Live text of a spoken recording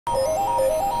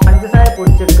പഞ്ചസാര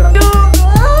പൊടിച്ചെടുക്കണം.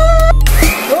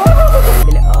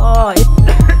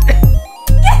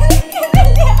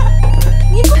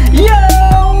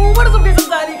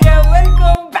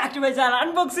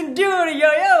 Unboxing Dudy, yo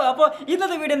yo. അപ്പോൾ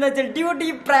ഇന്നത്തെ വീഡിയോ എന്താ വെച്ചാൽ ഡ്യൂട്ടി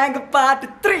പ്രാങ്ക് പാർട്ട്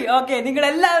 3. ഓക്കെ, നിങ്ങൾ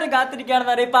എല്ലാവരും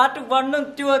കാത്തിരിക്കുകയാണെന്ന് അറിയാം. പാർട്ട് 1 ഉം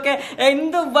 2 ഒക്കെ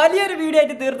എന്ത് വലിയൊരു വീഡിയോ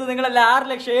ആയിട്ട് തീർത്ത് നിങ്ങളെല്ലാം 6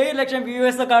 ലക്ഷം 7 ലക്ഷം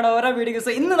വ്യൂവേഴ്സ് ഒക്കെ ആണ് ഓരോ വീഡിയോസ്.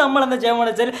 ഇന്ന് നമ്മൾ എന്താ ചെയ്യാൻ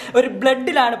വെച്ചാൽ ഒരു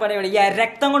ബ്ലഡിലാണ് പണിയോട്, ഈ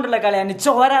രക്തം കൊണ്ടുള്ള കളിയാണ്,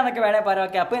 ചോര എന്നൊക്കെ വേണേൽ പറയാം.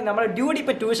 ഓക്കെ, അപ്പോൾ നമ്മൾ ഡ്യൂട്ടി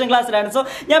ഇപ്പോൾ ട്യൂഷൻ ക്ലാസ്സിലാണ്. സോ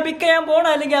ഞാൻ പിക്ക് ചെയ്യാൻ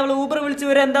പോകണം, അല്ലെങ്കിൽ അവൾ ഊബർ വിളിച്ച്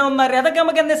വരും, എന്താണെന്ന് അറിയാം. അതൊക്കെ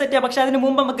നമുക്ക് എന്താ സെറ്റ് ചെയ്യാം. പക്ഷേ അതിന്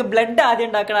മുമ്പ് നമുക്ക് ബ്ലഡ് ആദ്യം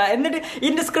ഉണ്ടാക്കണം. എന്നിട്ട്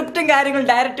ഇതിൻ്റെ സ്ക്രിപ്റ്റും കാര്യങ്ങളും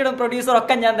ഡയറക്ടറും പ്രൊഡ്യൂസറും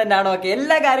ഒക്കെ ഞാൻ തന്നെയാണ്. ഓക്കെ,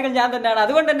 എല്ലാ കാര്യങ്ങളും ഞാൻ തന്നെയാണ്.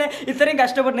 അതുകൊണ്ട് തന്നെ ഇത്രയും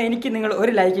കഷ്ടപ്പെടുന്ന എനിക്ക് നിങ്ങൾ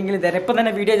ഒരു ലൈക്കെങ്കിലും തരാം. ഇപ്പം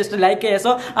തന്നെ വീഡിയോ ജസ്റ്റ് ലൈക്ക് ചെയ്യുക.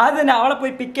 സോ അത് തന്നെ അവളെ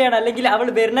പോയി പിക്ക് ചെയ്യണം, അല്ലെങ്കിൽ അവൾ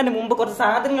വരുന്നതിന് മുമ്പ് കുറച്ച്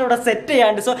സാധനങ്ങളിവിടെ സെറ്റ്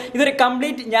ചെയ്യാണ്ട്. സോ ഇതൊരു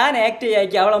കംപ്ലീറ്റ് ഞാൻ ആക്ട്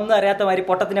ചെയ്യാക്കി, അവളൊന്നും അറിയാത്ത മാതിരി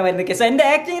പൊട്ടത്തിന് വരുന്ന കേസ്. എൻ്റെ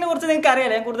ആക്ടിങ്ങിനെ കുറിച്ച് നിങ്ങൾക്ക്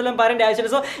അറിയാലോ, ഞാൻ കൂടുതലും പറയേണ്ട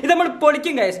ആവശ്യമില്ല. സോ ഇത് നമ്മൾ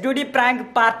പൊളിക്കും guys, duty prank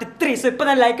part 3. So ഇപ്പം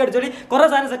തന്നെ ലൈക്ക് അടിച്ചോളി, കുറേ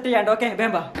സാധനം സെറ്റ് ചെയ്യാണ്ട്. ഓക്കെ,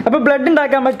 വേമ്പാ. അപ്പോൾ ബ്ലഡ്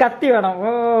ഉണ്ടാക്കാൻ നമ്മൾ കത്തി വേണം.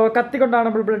 കത്തി കൊണ്ടാണ്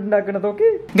നമ്മൾ ബ്ലഡ് ഉണ്ടാക്കുന്നത്. ഓക്കെ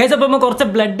ഗൈസ്, അപ്പോൾ നമ്മൾ കുറച്ച്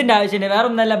ബ്ലഡിൻ്റെ ആവശ്യമുണ്ട്. വേറെ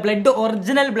ഒന്നല്ല, ബ്ലഡ്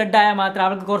ഒറിജിനൽ ബ്ലഡ് ആയാൽ മാത്രമേ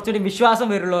അവൾക്ക് കുറച്ചുകൂടി വിശ്വാസം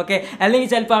വരുള്ളൂ. ഓക്കെ, അല്ലെങ്കിൽ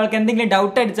ചിലപ്പോൾ അവൾക്ക് എന്തെങ്കിലും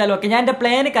ഡൗട്ട് അടിച്ചാലും ഒക്കെ. ഞാൻ എൻ്റെ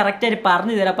പ്ലാന് കറക്റ്റായിട്ട്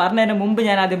പറഞ്ഞു തരാം. പറഞ്ഞതിന് മുമ്പ്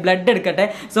ഞാൻ ആദ്യം ബ്ലഡ് എടുക്കട്ടെ.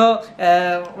 So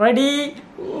ready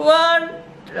 1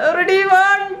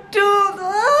 2.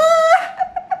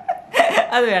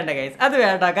 അത് വേണ്ട ഗൈസ്, അത്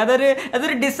വേണ്ട.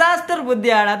 അതൊരു ഡിസാസ്റ്റർ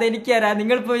ബുദ്ധിയാണ്. അതെനിക്കറിയാം.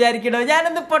 നിങ്ങളിപ്പോൾ വിചാരിക്കണോ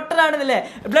ഞാനെന്ത് പൊട്ടനാണെന്നല്ലേ.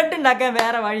 ബ്ലഡ് ഉണ്ടാക്കാൻ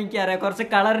വേറെ വഴി എനിക്കറിയാം. കുറച്ച്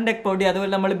കളറിൻ്റെ പൊടി,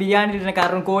 അതുപോലെ നമ്മൾ ബിരിയാണിയിടുന്ന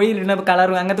കളറും കോഴിയിലിടുന്ന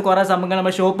കളറും അങ്ങനത്തെ കുറേ സംഭവങ്ങൾ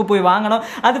നമ്മൾ ഷോപ്പിൽ പോയി വാങ്ങണം.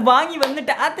 അത് വാങ്ങി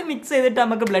വന്നിട്ട് അത് മിക്സ് ചെയ്തിട്ട്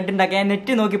നമുക്ക് ബ്ലഡ് ഉണ്ടാക്കാം. ഞാൻ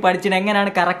നെറ്റ് നോക്കി പഠിച്ചിട്ട്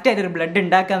എങ്ങനെയാണ് കറക്റ്റായിട്ട് ഒരു ബ്ലഡ്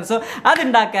ഉണ്ടാക്കാൻ. സോ അത്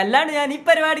ഉണ്ടാക്കുക, അല്ലാണ്ട് ഞാൻ ഈ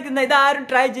പരിപാടിക്കുന്ന ഇതാരും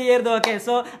ട്രൈ ചെയ്യരുത്. ഓക്കെ,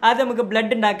 സോ അത് നമുക്ക്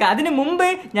ബ്ലഡ് ഉണ്ടാക്കാം. അതിന് മുമ്പ്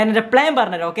ഞാൻ എൻ്റെ പ്ലാൻ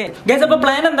പറഞ്ഞുതരാം. ഓക്കെ ഗൈസ്, അപ്പോൾ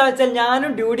പ്ലാൻ എന്താ വെച്ചാൽ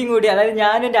ഞാനും ഡ്യൂഡിയും കൂടി, അതായത്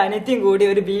ഞാനും എൻ്റെ അനിയത്തിയും കൂടി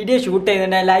ഒരു വീഡിയോ ഷൂട്ട് ചെയ്യുന്നുണ്ട്.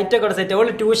 ലൈറ്റൊക്കെ കൂടെ സെറ്റ്.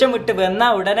 അവള് ട്യൂഷൻ വിട്ട്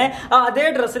വന്നാൽ ഉടനെ അതേ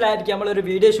ഡ്രസ്സിലായിരിക്കും നമ്മളൊരു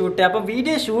വീഡിയോ ഷൂട്ട് ചെയ്യുക. അപ്പം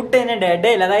വീഡിയോ ഷൂട്ട് ചെയ്യുന്നതിൻ്റെ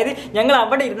ഇടയിൽ, അതായത് ഞങ്ങൾ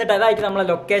അവിടെ ഇരുന്നിട്ട്, അതായിരിക്കും നമ്മളെ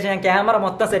ലൊക്കേഷൻ, ഞാൻ ക്യാമറ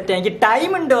മൊത്തം സെറ്റ് ചെയ്യാം. എനിക്ക്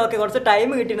ടൈം ഉണ്ട്. ഓക്കെ, കുറച്ച് ടൈം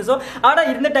കിട്ടിയിട്ടുണ്ട്. സോ അവിടെ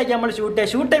ഇരുന്നിട്ടായിരിക്കും നമ്മൾ ഷൂട്ട്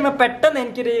ചെയ്യുക. ഷൂട്ട് ചെയ്യുമ്പോൾ പെട്ടെന്ന്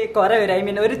എനിക്കൊരു കുറെ വരും. ഐ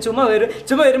മീൻ ഒരു ചുമ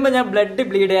വരുമ്പോൾ ഞാൻ ബ്ലഡ്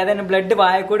ബ്ലീഡ് ചെയ്യും. അതായത് ബ്ലഡ്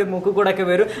വായക്കൂടി മൂക്ക് കൂടെ ഒക്കെ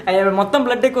വരും. മൊത്തം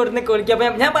ബ്ലഡ് കൊടുന്ന് കുളിക്കുക.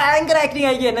 അപ്പം ഞാൻ ഭയങ്കര ആക്ടിങ്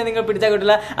ആയിരിക്കും, എന്നെ നിങ്ങൾ പിടിച്ചാൽ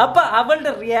കിട്ടില്ല. അപ്പം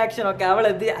അവളുടെ റിയാക്ഷൻ ഒക്കെ,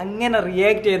 അവളെത് അങ്ങനെ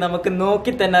റിയാക്ട് ചെയ്ത് നമുക്ക്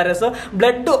നോക്കി തന്നെ അറിയാം. സോ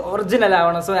ബ്ലഡ് ഒറിജിനൽ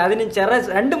ആവണം. സോ അതിന്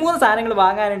 2-3 സാധനങ്ങൾ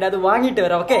വാങ്ങാനുണ്ട്, അത് വാങ്ങിയിട്ട്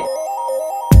വരാം. ഓക്കെ,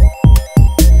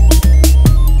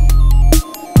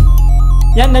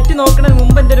 ഞാൻ നെറ്റ് നോക്കുന്നതിന്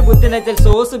മുമ്പ് എൻ്റെ ഒരു ബുദ്ധി എന്ന് വെച്ചാൽ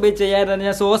സോസ് ഉപയോഗിച്ച് ചെയ്യാറുണ്ട്.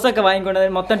 ഞാൻ സോസൊക്കെ വാങ്ങിക്കൊണ്ട്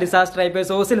മൊത്തം ഡിസാസ്റ്റർ ആയിപ്പോയി.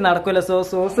 സോസിൽ നടക്കില്ല.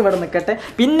 സോസ് ഇവിടെ നിൽക്കട്ടെ.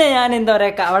 പിന്നെ ഞാൻ എന്താ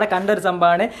പറയുക, അവിടെ കണ്ടൊരു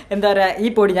സംഭവമാണ്, എന്താ പറയുക, ഈ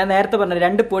പൊടി ഞാൻ നേരത്തെ പറഞ്ഞ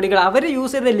 2 പൊടികൾ അവർ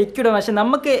യൂസ് ചെയ്ത ലിക്വിഡ്. പക്ഷെ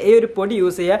നമുക്ക് ഈ ഒരു പൊടി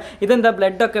യൂസ് ചെയ്യാം. ഇതെന്താ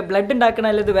ബ്ലഡ്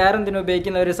ഉണ്ടാക്കണമല്ലോ, ഇത് വേറെ എന്തിനും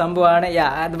ഉപയോഗിക്കുന്ന ഒരു സംഭവമാണ്.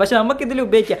 പക്ഷെ നമുക്ക് ഇതിൽ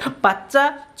ഉപയോഗിക്കാം. പച്ച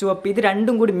ചുവപ്പ് ഇത്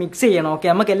രണ്ടും കൂടി മിക്സ് ചെയ്യണം. ഓക്കെ,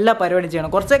 നമുക്ക് എല്ലാ പരിപാടിയും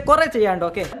ചെയ്യണം, കുറേ ചെയ്യാണ്ട്.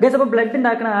 ഓക്കെ ഗൈസ്, അപ്പോൾ ബ്ലഡ്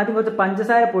ഉണ്ടാക്കണം ആദ്യം കുറച്ച്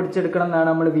പഞ്ചസാര പൊടിച്ചെടുക്കണം എന്നാണ്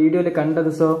നമ്മൾ വീഡിയോയിൽ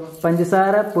കണ്ടത്. സോ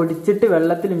പഞ്ചസാര പൊടിച്ചിട്ട്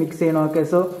വെള്ളത്തിൽ മിക്സ് ചെയ്യണം. ഓക്കെ,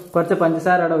 സോ കുറച്ച്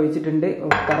പഞ്ചസാര അവിടെ ഒഴിച്ചിട്ടുണ്ട്.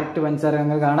 കറക്റ്റ് പഞ്ചസാര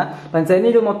അങ്ങ് കാണാം. പഞ്ചസാര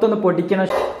ഇത് മൊത്തം ഒന്ന് പൊടിക്കണം.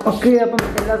 ഓക്കെ, അപ്പം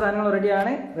എല്ലാ സാധനങ്ങളും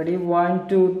റെഡിയാണ്. റെഡി 1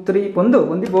 2 3.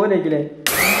 പൊന്തി പോലേക്കില്ലേ?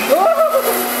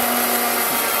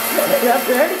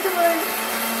 പേടിച്ചു പോയി.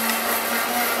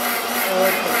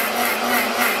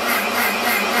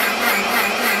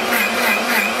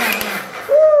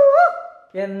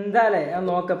 എന്താലേ ഞാൻ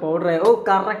നോക്ക പൗഡർ.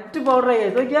 കറക്റ്റ് പൗഡർ ആയി.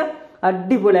 നോക്കിയാ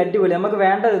അടിപൊളി. നമുക്ക്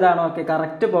വേണ്ടത് ഇതാണ്. ഓക്കെ,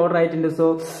 കറക്റ്റ് പൗഡർ ആയിട്ടുണ്ട്. സോ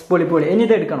പൊളി. ഇനി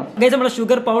ഇത് എടുക്കണം ഗൈസ്. നമ്മളെ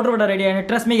ഷുഗർ പൗഡർ ഇവിടെ റെഡിയാണ്.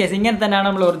 ട്രസ്റ്റ് മീ ഗൈസ്, ഇങ്ങനെ തന്നെയാണ്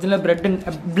നമ്മൾ ഒറിജിനൽ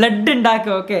ബ്ലഡ്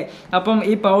ഉണ്ടാക്കുക. ഓക്കെ, അപ്പം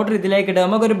ഈ പൗഡർ ഇതിലേക്ക് ഇടുക.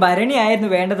 നമുക്കൊരു ഭരണി ആയിരുന്നു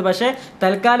വേണ്ടത്, പക്ഷേ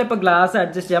തൽക്കാലം ഇപ്പോൾ ഗ്ലാസ്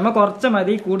അഡ്ജസ്റ്റ് ചെയ്യാം. നമുക്ക് കുറച്ച്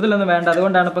മതി, കൂടുതലൊന്നും വേണ്ട.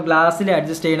 അതുകൊണ്ടാണ് ഇപ്പോൾ ഗ്ലാസ്സിൽ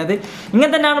അഡ്ജസ്റ്റ് ചെയ്യുന്നത്.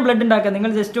 ഇങ്ങനെ തന്നെയാണ് ബ്ലഡ് ഉണ്ടാക്കുക.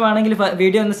 നിങ്ങൾ ജസ്റ്റ് വേണമെങ്കിൽ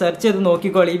വീഡിയോ ഒന്ന് സെർച്ച് ചെയ്ത്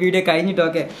നോക്കിക്കോളൂ, ഈ വീഡിയോ കഴിഞ്ഞിട്ട്.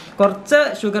 ഓക്കെ, കുറച്ച്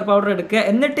ഷുഗർ പൗഡർ എടുക്കുക,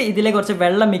 എന്നിട്ട് ഇതിലേക്ക് കുറച്ച്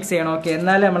വെള്ളം മിക്സ് ചെയ്യണം. ഓക്കെ,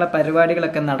 എന്നാലേ നമ്മളെ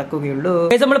പരിപാടികളൊക്കെ നടക്കുകയുള്ളൂ.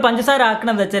 ഗൈസ്, നമ്മൾ പഞ്ചസാര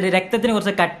ആക്കണമെന്ന് വെച്ചാൽ രക്തത്തിന്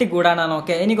കുറച്ച് കട്ടി കൂടാനാണ്.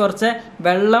 ഓക്കെ, ഇനി കുറച്ച്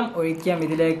വെള്ളം ഒഴിക്കാം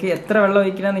ഇതിലേക്ക്. എത്ര വെള്ളം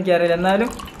ഒഴിക്കണമെന്ന് എനിക്കറിയില്ല, എന്നാലും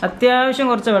അത്യാവശ്യം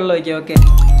കുറച്ച് വെള്ളം ഒഴിക്കാം. ഓക്കെ,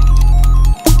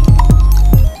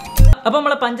 അപ്പോൾ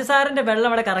നമ്മളെ പഞ്ചസാരൻ്റെ വെള്ളം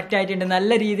അവിടെ കറക്റ്റ് ആയിട്ടുണ്ട്.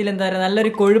 നല്ല രീതിയിൽ എന്താ പറയുക,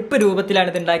 നല്ലൊരു കൊഴുപ്പ്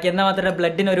രൂപത്തിലാണ് ഇത് ഉണ്ടാക്കിയത്. എന്നാൽ മാത്രമേ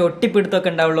ബ്ലഡിന് ഒരു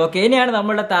ഒട്ടിപ്പിടുത്തമൊക്കെ ഉണ്ടാവുള്ളൂ. ഓക്കെ, ഇനിയാണ്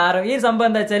നമ്മുടെ താരം. ഈ സംഭവം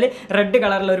എന്താ വെച്ചാൽ റെഡ്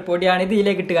കളറിലുള്ള ഒരു പൊടിയാണ്. ഇത്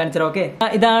ഇതിലേക്ക് ഇട്ട് കാണിച്ചത്. ഓക്കെ,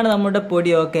 ഇതാണ് നമ്മുടെ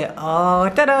പൊടി. ഓക്കെ,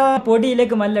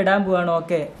 പൊടിയിലേക്ക് മല്ല ഇടാൻ പോവാണ്.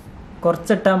 ഓക്കെ,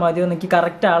 കുറച്ചിട്ടാൽ മതിയോ, എനിക്ക്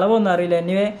കറക്റ്റ് അളവൊന്നും അറിയില്ല.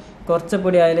 എനിവേ കുറച്ച്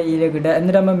പൊടി ആയാലും ഇതിലേക്ക് ഇടുക.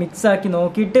 എന്നിട്ട് നമ്മൾ മിക്സ് ആക്കി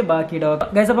നോക്കിയിട്ട് ബാക്കി ഇടുക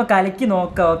ഗൈസ്. അപ്പോൾ കലക്കി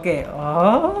നോക്കാം. ഓക്കെ,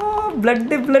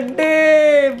 ബ്ലഡ്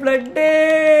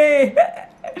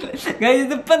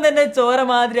ഇതിപ്പം തന്നെ ചോര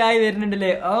മാതിരി ആയി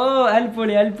വരുന്നുണ്ടല്ലേ.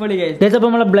 അൽപ്പൊളി ഗൈസ്. അപ്പോൾ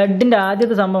നമ്മളെ ബ്ലഡിന്റെ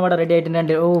ആദ്യത്തെ സംഭവം ഇവിടെ റെഡി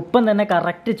ആയിട്ടുണ്ട്. ഇപ്പം തന്നെ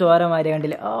കറക്റ്റ് ചോര മാതിരി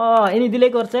കണ്ടില്ലേ. ഇനി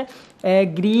ഇതിലേക്ക് കുറച്ച്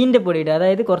ഗ്രീൻ്റെ പൊടി ഇടുക,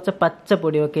 അതായത് കുറച്ച്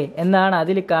പച്ചപ്പൊടി. ഓക്കെ, എന്നാണ്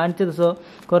അതിൽ കാണിച്ചത്. സോ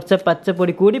കുറച്ച്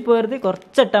പച്ചപ്പൊടി കൂടി പോരുത്,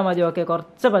 കുറച്ചിട്ടാൽ മതി. ഓക്കെ,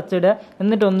 കുറച്ച് പച്ച ഇടുക,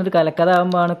 എന്നിട്ട് ഒന്നിട്ട് കലക്കുക.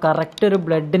 അതാകുമ്പോഴാണ് കറക്റ്റ് ഒരു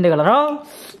ബ്ലഡിൻ്റെ കളർ.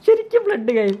 ശരിക്കും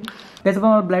ബ്ലഡ് കഴിയും. അപ്പോൾ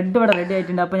നമ്മൾ ബ്ലഡ് ഇവിടെ റെഡി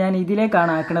ആയിട്ടുണ്ട്. അപ്പോൾ ഞാൻ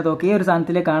ഇതിലേക്കാണ് ആക്കുന്നത്. ഓക്കെ, ഈ ഒരു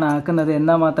സാധനത്തിലേക്കാണ് ആക്കുന്നത്.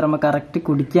 എന്നാൽ മാത്രം നമുക്ക് കറക്റ്റ്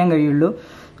കുടിക്കാൻ കഴിയുള്ളൂ.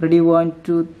 റെഡി, 1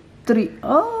 2 3.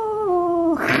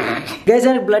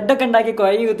 ബ്ലഡ് ഒക്കെ ഉണ്ടാക്കി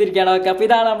കുഴങ്ങി കുത്തിരിക്കുകയാണ്. ഓക്കെ, അപ്പോൾ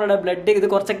ഇതാണ് നമ്മുടെ ബ്ലഡ്. ഇത്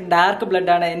കുറച്ച് ഡാർക്ക്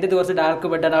ബ്ലഡാണ്, എൻ്റെ ഇത് കുറച്ച് ഡാർക്ക്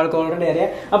ബ്ലഡാണ്, അവൾക്ക് ഓൾറെഡി അറിയാം.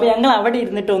 അപ്പോൾ ഞങ്ങൾ അവിടെ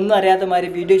ഇരുന്നിട്ട് ഒന്നും അറിയാത്ത മാതിരി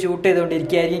വീഡിയോ ഷൂട്ട്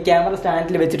ചെയ്തുകൊണ്ടിരിക്കുകയായിരിക്കും. ക്യാമറ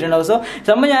സ്റ്റാൻഡിൽ വെച്ചിട്ടുണ്ടാവും. സോ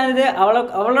സംഭവം ഞാനിത്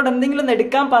അവളോട് എന്തെങ്കിലും ഒന്ന്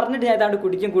എടുക്കാൻ പറഞ്ഞിട്ട് ഞാൻ ഇതാണ്ട്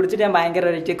കുടിച്ചിട്ട് ഞാൻ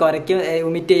ഭയങ്കരമായിട്ട് കുരയ്ക്കും,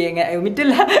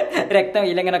 ഉമിറ്റില്ല, രക്തം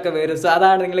ഇലങ്ങനൊക്കെ വരും. സോ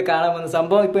അതാണ് നിങ്ങൾ കാണാൻ പോകുന്നത്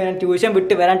സംഭവം. ഇപ്പോൾ ഞാൻ ട്യൂഷൻ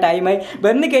വിട്ട് വരാൻ ടൈമായി,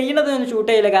 വന്ന് കഴിയുന്നത് ഞാൻ ഷൂട്ട്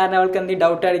ചെയ്യില്ല, കാരണം അവൾക്ക് എന്തെങ്കിലും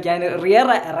ഡൗട്ട് അടിക്കാൻ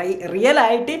റിയൽ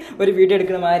ആയിട്ട് ഒരു വീഡിയോ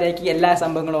എടുക്കുന്ന മാതിരിയായിരിക്കും എല്ലാ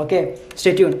സംഭവങ്ങളും. Okay,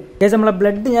 stay tune. നമ്മളെ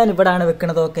ബ്ലഡ് ഞാൻ ഇവിടെയാണ്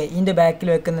വെക്കുന്നത്. ഓക്കെ, ഇതിന്റെ ബാക്കിൽ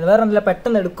വെക്കുന്നത് വേറെ ഒന്നുമില്ല,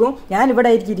 പെട്ടെന്ന് എടുക്കും. ഞാൻ ഇവിടെ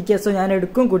ആയിരിക്കും ഇരിക്കുക. സോ ഞാൻ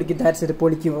എടുക്കും, കുടിക്കും, താരിച്ച്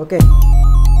പൊളിക്കും. Okay,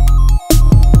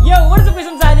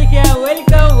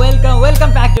 welcome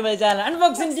back to my channel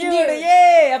unboxing dude.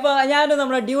 അപ്പോൾ ഞാനും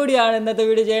നമ്മുടെ ഡ്യൂഡിയാണ് ഇന്നത്തെ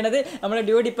വീഡിയോ ചെയ്യുന്നത്. നമ്മുടെ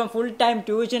ഡ്യൂഡി ഇപ്പം ഫുൾ ടൈം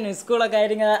ട്യൂഷൻ സ്കൂളൊക്കെ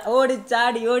ആയിട്ട്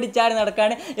ഓടിച്ചാടി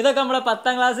നടക്കാണ്. ഇതൊക്കെ നമ്മളെ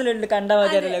 10ാം ക്ലാസ്സിലുണ്ട്, കണ്ട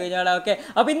മതിയല്ലോ കുഞ്ഞോളെ. ഓക്കെ,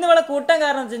 അപ്പോൾ ഇന്ന് ഇവിടെ കൂട്ടാൻ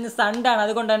കാരണം വെച്ച് കഴിഞ്ഞാൽ സൺഡേ ആണ്.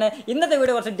 അതുകൊണ്ടാണ് ഇന്നത്തെ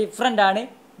വീഡിയോ കുറച്ച് ഡിഫറെൻ്റ് ആണ്.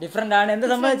 എന്ത്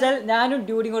സംഭവിച്ചാൽ ഞാനും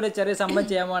ഡ്യൂഡിയും കൂടെ ചെറിയ സംഭവം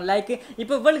ചെയ്യാൻ പോകാം. ലൈക്ക്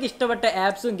ഇപ്പോൾ ഇവൾക്ക് ഇഷ്ടപ്പെട്ട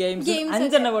ആപ്സും ഗെയിംസും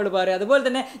 5 എണ്ണം വേർഡ് പറയും. അതുപോലെ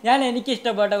തന്നെ ഞാൻ എനിക്ക്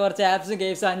ഇഷ്ടപ്പെട്ട കുറച്ച് ആപ്സും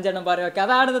ഗെയിംസും 5 എണ്ണം പറയും. ഓക്കെ,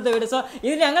 അതാണ് ഇന്നത്തെ വീഡിയോ. സോ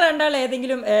ഇത് ഞങ്ങൾ രണ്ടാളും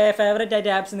ഏതെങ്കിലും ഫേവറേറ്റ്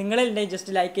ആയിട്ട് ആപ്സ് നിങ്ങളുണ്ടെങ്കിൽ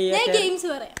ജസ്റ്റ് ലൈക്ക് ചെയ്യുക.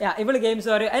 ഇവള് ഗെയിംസ്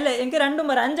പറയും. അല്ല, എനിക്ക് രണ്ടും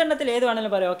പറയാം. 5 എണ്ണത്തിൽ ഏത്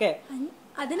വേണമെങ്കിലും പറയാം. ഓക്കെ,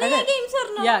 അതല്ല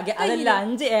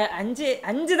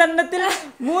 5 തണ്ണത്തിൽ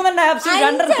 3 ആപ്സ്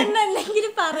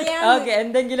ഓക്കെ,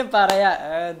 എന്തെങ്കിലും പറയാ.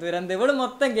 ദുരന്തം, ഇവള്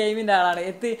മൊത്തം ഗെയിമിന്റെ ആളാണ്.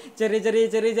 ചെറിയ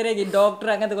ചെറിയ ഡോക്ടർ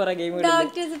അങ്ങനത്തെ കുറെ ഗെയിം,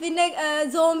 പിന്നെ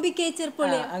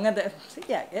അങ്ങനത്തെ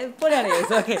എപ്പോഴാണ്.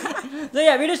 ഓക്കെ,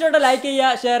 വീഡിയോ ഇഷ്ടപ്പെട്ട ലൈക്ക്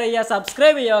ചെയ്യുക, ഷെയർ ചെയ്യുക,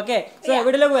 സബ്സ്ക്രൈബ് ചെയ്യുക. ഓക്കെ, സോ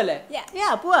വീഡിയോ പോവല്ലേ,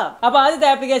 പോവാ. അപ്പൊ ആദ്യത്തെ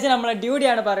ആപ്ലിക്കേഷൻ നമ്മളെ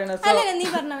ഡ്യൂഡിയാണ് പറയുന്നത്.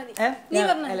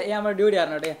 നമ്മുടെ ഡ്യൂഡി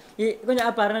പറഞ്ഞോട്ടെ. ഈ കുഞ്ഞ്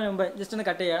പറഞ്ഞ മുമ്പ് ജസ്റ്റ് ഒന്ന്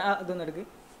കട്ട് ചെയ്യണം. അതൊന്നും എടുക്ക്.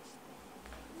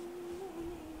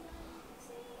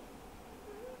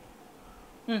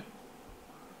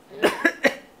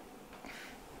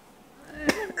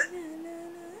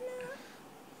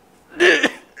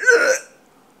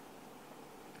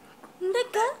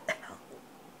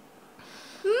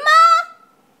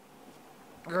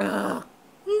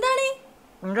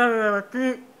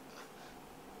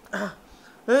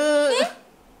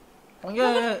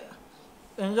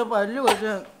 എന്റെ പല്ല്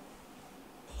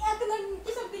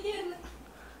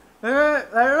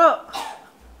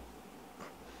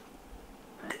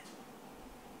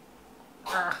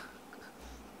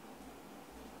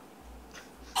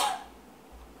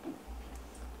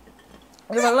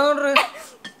വെള്ളം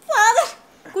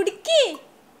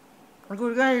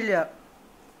കുടിക്കാനില്ല.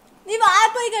 നീ വായ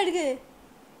പോയി കഴുക്.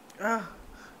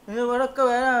 ഇവിടൊക്കെ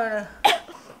വേനാണ്,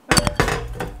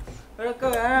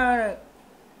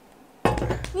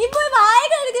 നീ പോയി വായ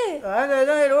കഴുക്.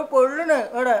 പൊള്ളണ്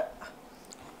ഇവിടെ.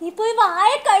 നീ പോയി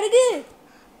വായ കഴുക്.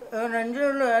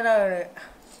 നെഞ്ചിനുള്ള വേനാണ്.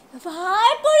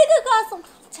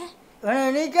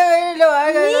 എണീക്കാൻ കഴിയുന്നില്ല, വായ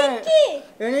കഴുകാൻ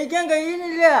എണീക്കാൻ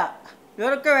കഴിയുന്നില്ല.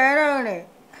 ഇവരൊക്കെ വേനാണ്.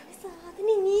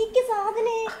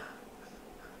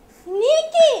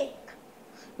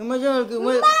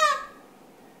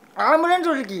 ആംബുലൻസ്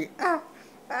വിളിക്ക്.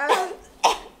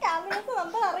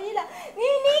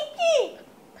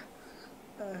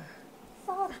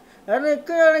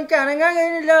 എനിക്ക് അനങ്ങാൻ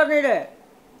കഴിയുന്നില്ല പറഞ്ഞില്ലേ.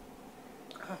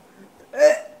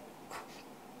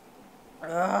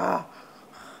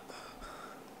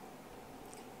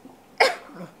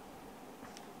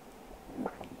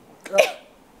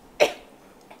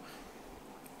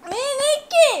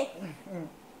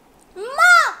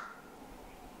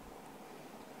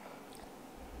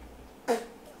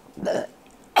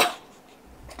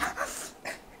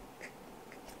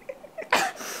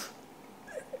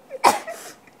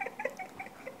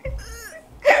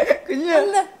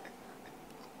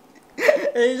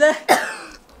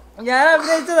 ഞാൻ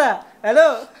അഭിനയിച്ചതാ. ഹലോ,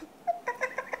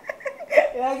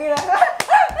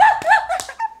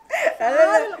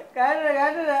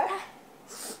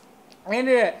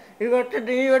 ഇത് കുറച്ച്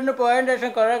നീ കൊണ്ട് പോയതിന്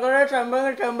ശേഷം കുറെ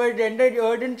സംഭവങ്ങൾ സംഭവിച്ചു. എൻ്റെ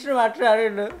ഓഡിയൻസിന് മാത്രമേ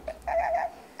അറിയുള്ളൂ.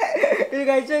 ഇത്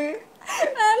കഴിച്ച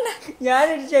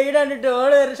ഞാനിത് ചെയ്യണ്ടിട്ട്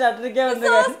ഓള് വരെ ഷർട്ടിരിക്കാൻ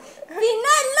വന്നത്.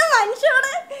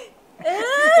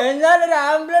 എന്നാലൊരു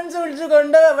ആംബുലൻസ് വിളിച്ചു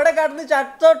കൊണ്ട് ഇവിടെ കടന്ന്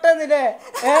ചത്തോട്ടെന്നില്ലേ.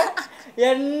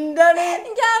 എന്താണ്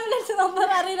ആംബുലൻസ് നമ്പർ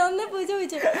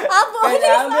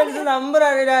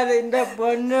അറിയില്ല. അത് എന്റെ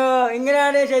പൊന്നോ,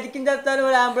 ഇങ്ങനെയാണ് ശരിക്കും ചത്താലും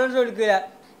ഒരു ആംബുലൻസ് വിളിക്കില്ല.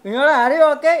 നിങ്ങളെ അറിയോ?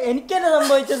 ഓക്കെ, എനിക്കെന്നെ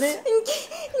സംഭവിച്ചത്.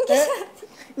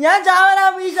 ഞാൻ ചാവനാ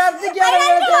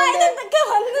എന്തൊക്കെ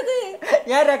വന്നത്?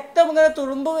 ഞാൻ രക്തം ഇങ്ങനെ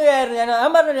തുളുമ്പുകയായിരുന്നു. ഞാൻ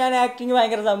പറഞ്ഞു ഞാൻ ആക്ടിങ്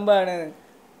ഭയങ്കര സംഭവമാണ്.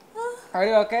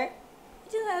 ഓക്കെ ഓക്കെ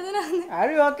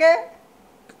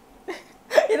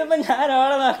ഇതിപ്പോ ഞാൻ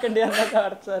ഓളെ നോക്കേണ്ടി വന്നൊക്കെ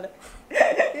അടച്ചോലെ.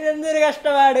 ഇതെന്തൊരു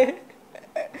കഷ്ടപ്പാട്.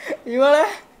 ഇവളെ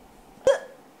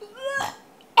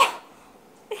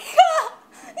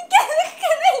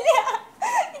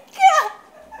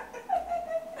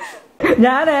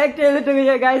ഞാൻ ആക്ട് ചെയ്തിട്ട്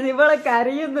ഗൈസ് ഇവളെ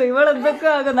കരയുന്നു. ഇവളെന്തൊക്കെ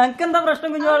ആകും. നിനക്കെന്താ പ്രശ്നം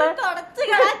കുഞ്ഞോളെ?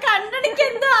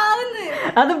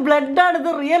 അത് ബ്ലഡാണ്. ഇത്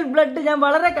റിയൽ ബ്ലഡ്. ഞാൻ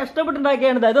വളരെ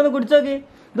കഷ്ടപ്പെട്ടുണ്ടാക്കിയാണിത്. ഇതൊന്ന് കുടിച്ചോക്ക്.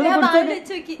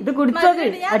 ഇത് കുടിച്ചോക്ക്.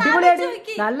 അടിപൊളിയായിട്ട്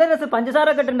നല്ല രസം. പഞ്ചസാര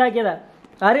ഒക്കെ ഇട്ടുണ്ടാക്കിയതാ.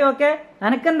 അറിയോ? ഓക്കെ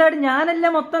എനക്കെന്താടി? ഞാനല്ല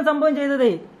മൊത്തം സംഭവം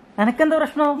ചെയ്തതേ. എനക്കെന്താ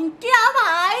പ്രശ്നം?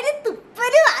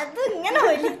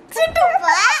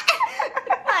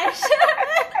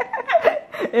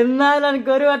 എന്നാലും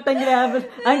എനിക്ക് ഒരു വട്ടെങ്കിലും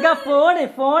എനിക്ക് ആ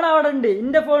ഫോൺ അവിടെ ഉണ്ട്.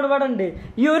 എന്റെ ഫോൺ ഇവിടെ ഉണ്ട്.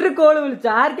 ഈ ഒരു കോള് വിളിച്ചോ?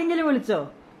 ആർക്കെങ്കിലും വിളിച്ചോ?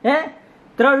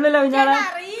 ഇത്ര ഉള്ളൂല്ലേ കുഞ്ഞാളെ?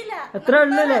 എത്ര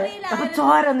ഉള്ളൂല്ലേ? അപ്പൊ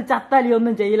ചോര ഒന്ന് ചത്താലി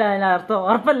ഒന്നും ചെയ്യില്ല. അതിനർത്ഥം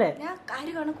ഉറപ്പല്ലേ?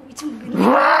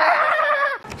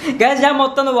 ഞാൻ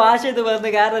മൊത്തം ഒന്ന് വാഷ് ചെയ്ത് പോകുന്നത്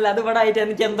കാരണമല്ല. അത് ഇവിടെ ആയിട്ട്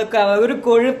എനിക്ക് എന്തൊക്കെ ഒരു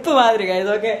കൊഴുപ്പ് മാതിരി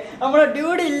ഇതൊക്കെ നമ്മളെ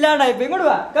ഡ്യൂട്ടി ഇല്ലാണ്ടായിപ്പോ. ഇങ്ങോട്ട്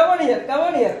വാ. കമോണിയർ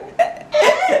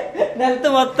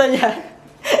നിലത്ത് മൊത്തം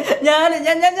ഞാൻ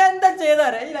എന്താ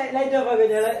ചെയ്താറേ? ഈ ലൈറ്റ് ഓഫ്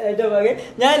ആക്കി.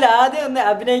 ഞാൻ ആദ്യം ഒന്ന്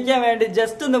അഭിനയിക്കാൻ വേണ്ടി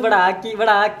ജസ്റ്റ് ഒന്ന് ഇവിടെ ആക്കി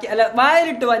അല്ല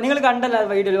വായിലിട്ട്. നിങ്ങൾ കണ്ടല്ലോ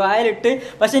വീഡിയോയിൽ വായിലിട്ട്.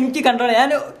 പക്ഷെ എനിക്ക് കണ്ടോളാം.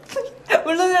 ഞാൻ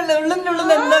ഉള്ളിൻ്റെ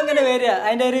എന്തോ അങ്ങനെ വരിക.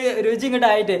 അതിന്റെ ഒരു രുചി ഇങ്ങോട്ട്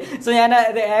ആയിട്ട്. സോ ഞാൻ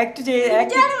ആക്ട്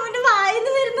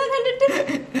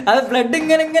അത് ബ്ലഡ്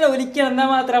ഇങ്ങനെ ഒലിക്കണം. എന്നാൽ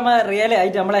മാത്രമേ റിയൽ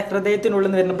ആയിട്ട് നമ്മളെ ഹൃദയത്തിനുള്ളിൽ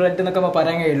നിന്ന് വരുന്ന ബ്ലഡ് എന്നൊക്കെ നമ്മൾ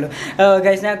പറയാൻ കഴിയുള്ളൂ.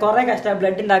 ഗൈസ് ഞാൻ കുറെ കഷ്ടം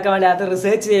ബ്ലഡ് ഉണ്ടാക്കാൻ വേണ്ടി അത്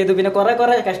റിസർച്ച് ചെയ്തു. പിന്നെ കുറെ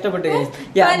കഷ്ടപ്പെട്ടു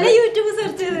യൂട്യൂബ്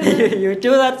സെർച്ച്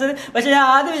ചെയ്ത്. പക്ഷെ ഞാൻ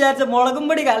ആദ്യം വിചാരിച്ച മുളകും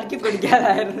പൊടി കലക്കി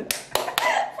കുടിക്കാനായിരുന്നു.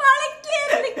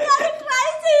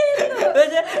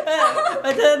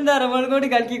 പക്ഷെ എന്താ പറയുക, മുളകും പൊടി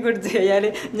കലക്കി കുടിച്ചു കഴിഞ്ഞാല്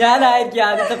ഞാനായിരിക്കും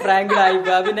ആദ്യത്തെ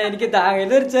പ്രാങ്കിലായിപ്പോ. പിന്നെ എനിക്ക് താങ്ങില്ല.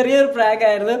 ഇതൊരു ചെറിയൊരു പ്രാങ്ക്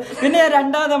ആയിരുന്നു. പിന്നെ ഞാൻ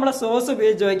രണ്ടാമത് നമ്മളെ സോസ്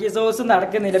ഉപയോഗിച്ച് നോക്കി. സോസ്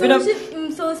നടക്കുന്നില്ല. പിന്നെ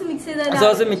സോസ്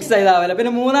മിക്സ് ചെയ്താവില്ല.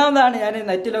 പിന്നെ മൂന്നാമതാണ് ഞാൻ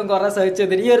നെറ്റിലും കുറെ സെർച്ച്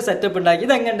ചെയ്തിട്ട് ഈ ഒരു സെറ്റപ്പ് ഉണ്ടാക്കി.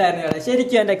 ഇത് എങ്ങനെ ഉണ്ടായിരുന്നു?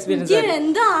 ശരിക്കും എന്റെ എക്സ്പീരിയൻസ്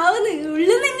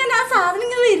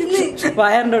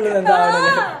വയറിന്റെ ഉള്ളിൽ എന്താവുന്നത്?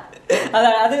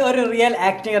 അതാണ് അത് ഒരു റിയൽ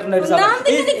ആക്ടിങ് ഒരു സംഭവം.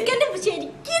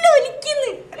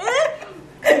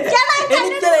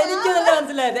 എനിക്ക് നല്ല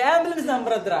മനസ്സിലായത്. ആംബുലൻസ്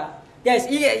നമ്പർ എത്ര?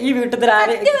 ഈ വീട്ടിൽ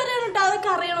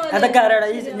അതൊക്കെ അറിയണം.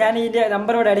 ഞാൻ ഇതിന്റെ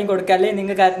നമ്പർ ഇവിടെ എവിടെയും കൊടുക്കാം. അല്ലെങ്കിൽ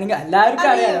നിങ്ങൾക്ക് എല്ലാവർക്കും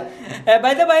അറിയാലോ.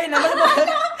 ബൈ ദ ബൈ നമ്മൾ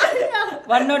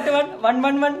 101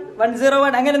 111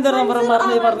 101 അങ്ങനെ എന്തോ നമ്പർ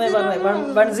പറഞ്ഞു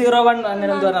 101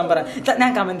 അങ്ങനെ എന്തോ നമ്പർ ഞാൻ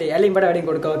കമന്റ് ചെയ്യാം. അല്ലെങ്കിൽ ഇവിടെ എവിടെയും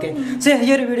കൊടുക്കാം. ഓക്കെ. സോ ഈ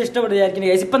ഒരു വീഡിയോ ഇഷ്ടപ്പെട്ടു വിചാരിക്കുന്നു.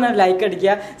 ഇപ്പൊ ഞാൻ ലൈക്ക്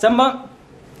അടിക്കുക. സംഭവം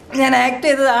ഞാൻ ആക്ട്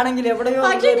ചെയ്തതാണെങ്കിൽ എവിടെയോ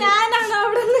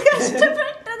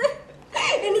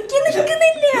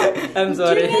I'm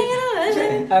sorry.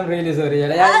 I'm really sorry.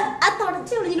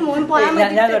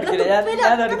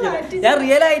 ഞാൻ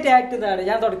റിയൽ ആയിട്ട് ആക്ട് ചെയ്താണ്.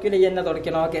 ഞാൻ തുടക്കില്ല, എന്നെ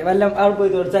തുടക്കണം. ഓക്കെ വല്ല അവൾ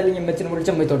പോയി തുടച്ചാൽ അല്ലെങ്കിൽ അമ്മച്ചിനെ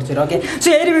വിളിച്ചും പോയി തുടച്ചു. ഓക്കെ. സോ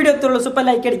ഈ വീഡിയോ എത്തുള്ളൂ. സൂപ്പർ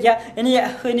ലൈക്ക് അടിക്കുക.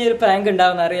 ഇനി ഒരു പ്രാങ്ക്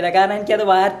ഉണ്ടാവുന്ന അറിയില്ല. കാരണം എനിക്കത്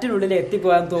വാറ്റിനുള്ളിൽ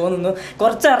എത്തിപ്പോകാൻ തോന്നുന്നു.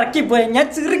 കുറച്ച് ഇറക്കിപ്പോയി ഞാൻ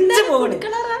ചിറിച്ചു പോകണേ.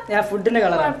 ഞാൻ ഫുഡിന്റെ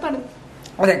കളറാണ്.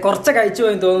 ഓക്കെ കുറച്ച് കഴിച്ചു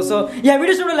പോയി തോന്നുന്നു. സോ ഈ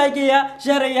വീഡിയോ ഇഷ്ടം ലൈക്ക് ചെയ്യുക,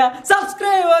 ഷെയർ ചെയ്യുക,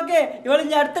 സബ്സ്ക്രൈബ്. ഓക്കെ ഇവള്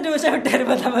ഞാൻ അടുത്ത ദിവസം വിട്ട്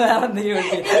വരുമ്പോ നമ്മൾ വേറെ എന്തെങ്കിലും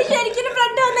കൊണ്ടുപോകണം.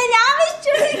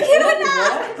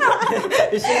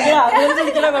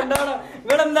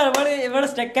 ഇവിടെ എന്താ ഇവിടെ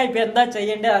സ്റ്റക്ക് ആയിപ്പോയി. എന്താ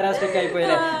ചെയ്യേണ്ടത് ആരാ സ്റ്റക്ക്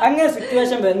ആയിപ്പോയില്ലേ? അങ്ങനെ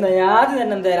സിറ്റുവേഷൻ വരുന്നത് ആദ്യം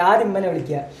തന്നെ എന്തായാലും ആദ്യം ഇമ്മനെ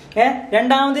വിളിക്കുക.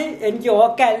 രണ്ടാമത് എനിക്ക്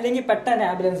ഓക്കെ അല്ലെങ്കിൽ പെട്ടെന്ന്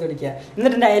ആംബുലൻസ് വിളിക്കുക.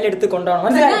 എന്നിട്ട് എന്റെ അയലെടുത്ത് കൊണ്ടുപോകണം.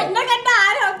 മനസ്സിലായി?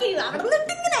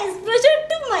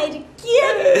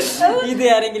 ഇത്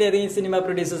ആരെങ്കിലും ഏതെങ്കിലും സിനിമ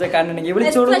പ്രൊഡ്യൂസേഴ്സ് കാണുന്നുണ്ടെങ്കിൽ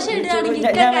വിളിച്ചോളൂ.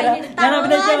 ഞാൻ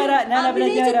അഭിനയിക്കാൻ വരാം.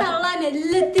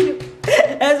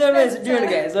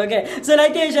 So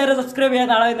like, share, subscribe ചെയ്യാൻ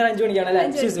നാളെ 5 മണിക്കാണ് അല്ലേ?